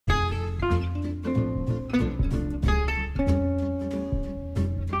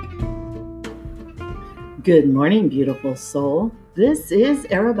Good morning, beautiful soul. This is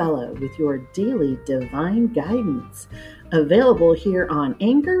Arabella with your daily divine guidance. Available here on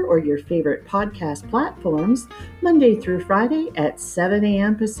Anchor or your favorite podcast platforms, Monday through Friday at 7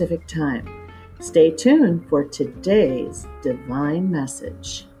 a.m. Pacific Time. Stay tuned for today's divine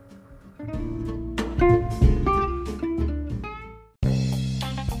message.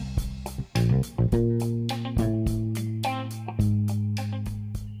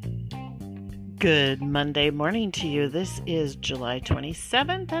 Good Monday morning to you. This is July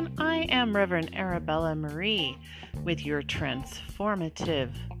 27th, and I am Reverend Arabella Marie with your transformative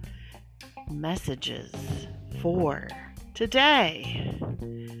messages for today.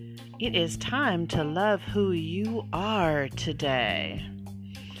 It is time to love who you are today.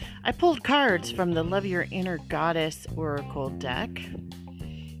 I pulled cards from the Love Your Inner Goddess Oracle deck.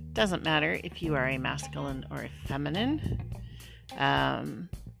 Doesn't matter if you are a masculine or a feminine.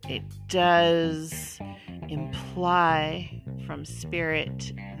 It does imply from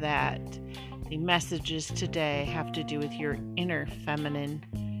Spirit that the messages today have to do with your inner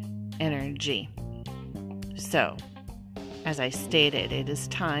feminine energy. So, as I stated, it is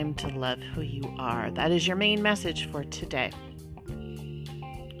time to love who you are. That is your main message for today.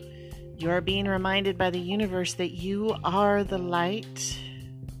 You are being reminded by the universe that you are the light.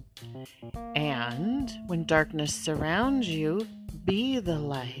 And when darkness surrounds you, be the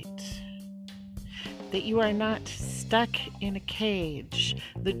light. That you are not stuck in a cage.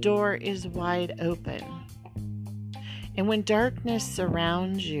 The door is wide open. And when darkness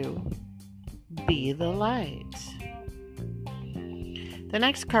surrounds you, be the light. The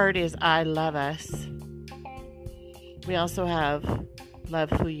next card is I Love Us. We also have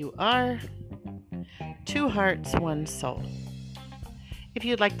Love Who You Are, Two Hearts, One Soul. If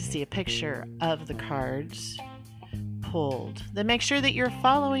you'd like to see a picture of the cards pulled, then make sure that you're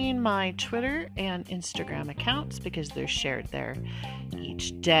following my Twitter and Instagram accounts because they're shared there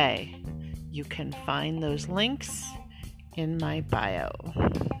each day. You can find those links in my bio.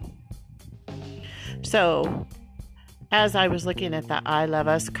 So, as I was looking at the I Love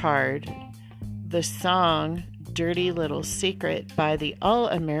Us card, the song Dirty Little Secret by the All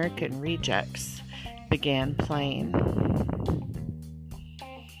American Rejects began playing.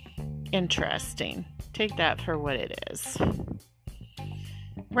 Interesting. Take that for what it is.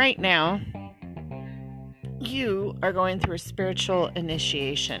 Right now, you are going through a spiritual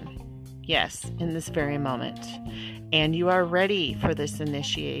initiation. Yes, in this very moment. And you are ready for this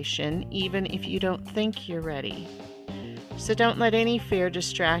initiation, even if you don't think you're ready. So don't let any fear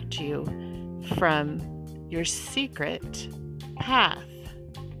distract you from your secret path.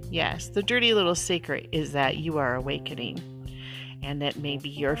 Yes, the dirty little secret is that you are awakening. And that maybe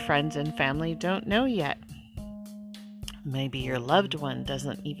your friends and family don't know yet. Maybe your loved one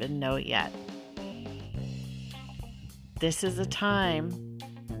doesn't even know yet. This is a time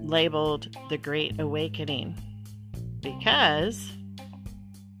labeled the Great Awakening because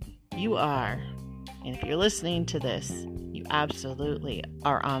you are, and if you're listening to this, you absolutely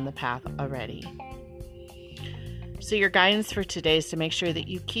are on the path already. So your guidance for today is to make sure that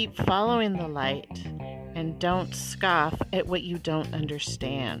you keep following the light and don't scoff at what you don't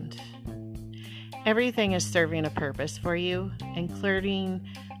understand. Everything is serving a purpose for you, including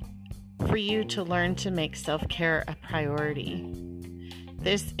for you to learn to make self-care a priority.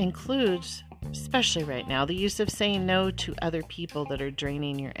 This includes, especially right now, the use of saying no to other people that are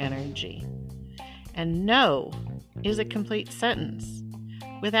draining your energy. And no is a complete sentence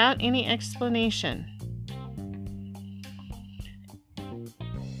without any explanation.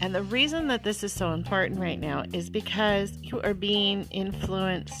 And the reason that this is so important right now is because you are being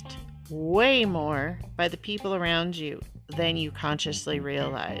influenced way more by the people around you than you consciously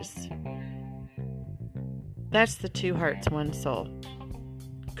realize. That's the Two Hearts, One Soul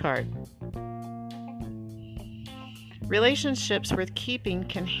card. Relationships worth keeping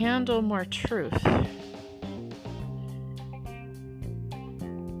can handle more truth.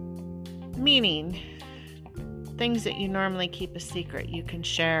 Meaning, things that you normally keep a secret, you can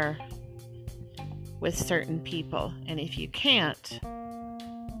share with certain people. And if you can't,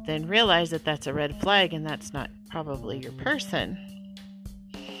 then realize that that's a red flag and that's not probably your person.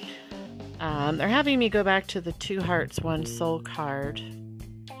 They're having me go back to the Two Hearts, One Soul card.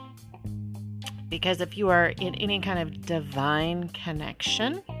 Because if you are in any kind of divine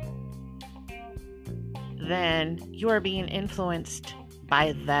connection, then you are being influenced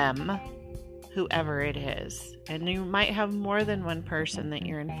by them, whoever it is. And you might have more than one person that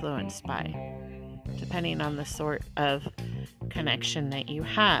you're influenced by, depending on the sort of connection that you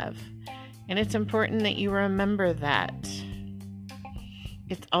have. And it's important that you remember that.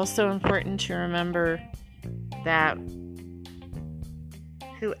 It's also important to remember that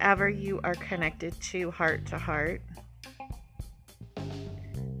whoever you are connected to heart, to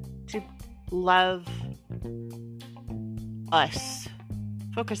love us.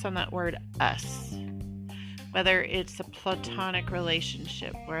 Focus on that word, us. Whether it's a platonic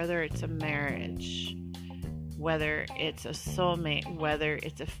relationship, whether it's a marriage, whether it's a soulmate, whether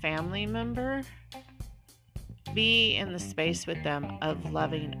it's a family member, be in the space with them of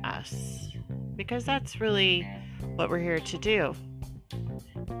loving us. Because that's really what we're here to do.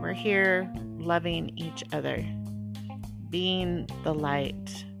 We're here loving each other, being the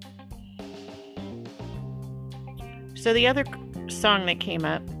light. So the other song that came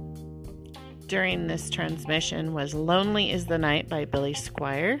up during this transmission was Lonely is the Night by Billy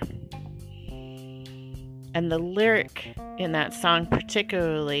Squier. And the lyric in that song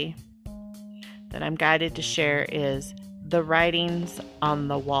particularly that I'm guided to share is the writings on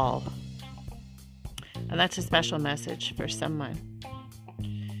the wall. And that's a special message for someone.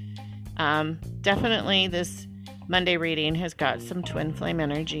 Definitely this Monday reading has got some twin flame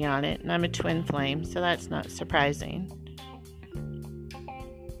energy on it, and I'm a twin flame, so that's not surprising.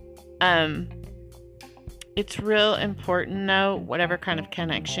 It's real important, though, whatever kind of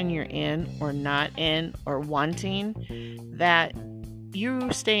connection you're in or not in or wanting, that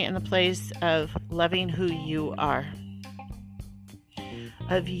you stay in the place of loving who you are,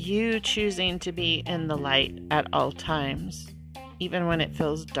 of you choosing to be in the light at all times, even when it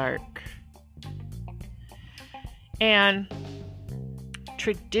feels dark. And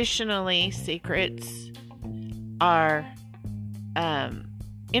traditionally, secrets are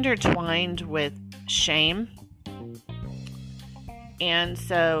intertwined with shame. And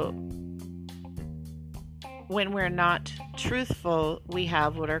so when we're not truthful, we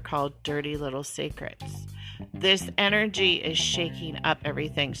have what are called dirty little secrets. This energy is shaking up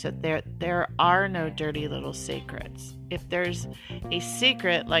everything. So there are no dirty little secrets. If there's a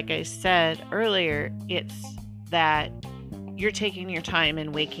secret, like I said earlier, it's that you're taking your time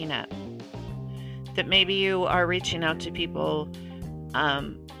and waking up. That maybe you are reaching out to people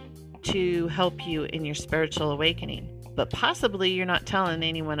to help you in your spiritual awakening. But possibly you're not telling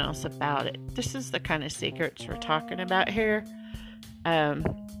anyone else about it. This is the kind of secrets we're talking about here. And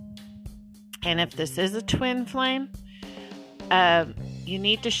if this is a twin flame, you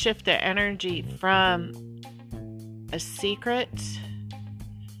need to shift the energy from a secret,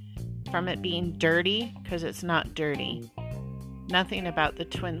 from it being dirty, because it's not dirty. Nothing about the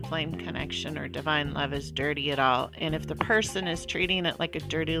twin flame connection or divine love is dirty at all. And if the person is treating it like a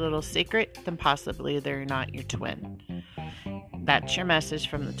dirty little secret, then possibly they're not your twin. That's your message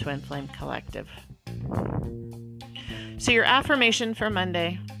from the Twin Flame Collective. So your affirmation for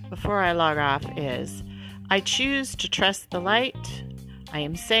Monday, before I log off, is I choose to trust the light. I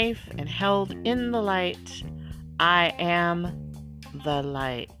am safe and held in the light. I am the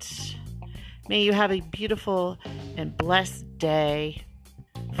light. May you have a beautiful and blessed day,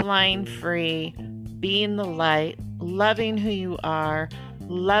 flying free, being the light, loving who you are,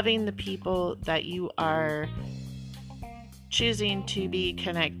 loving the people that you are choosing to be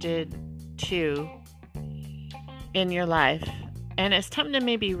connected to in your life. And it's time to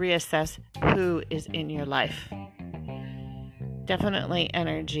maybe reassess who is in your life. Definitely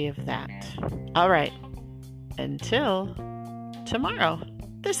energy of that. All right. Until tomorrow,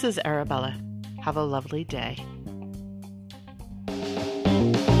 this is Arabella. Have a lovely day.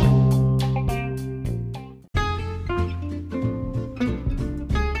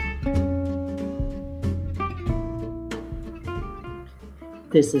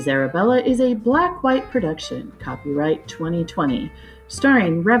 This is Arabella is a Black-White production, copyright 2020,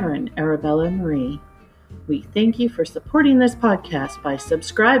 starring Reverend Arabella Marie. We thank you for supporting this podcast by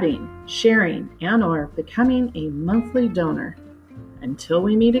subscribing, sharing, and/or becoming a monthly donor. Until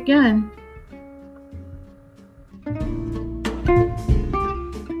we meet again,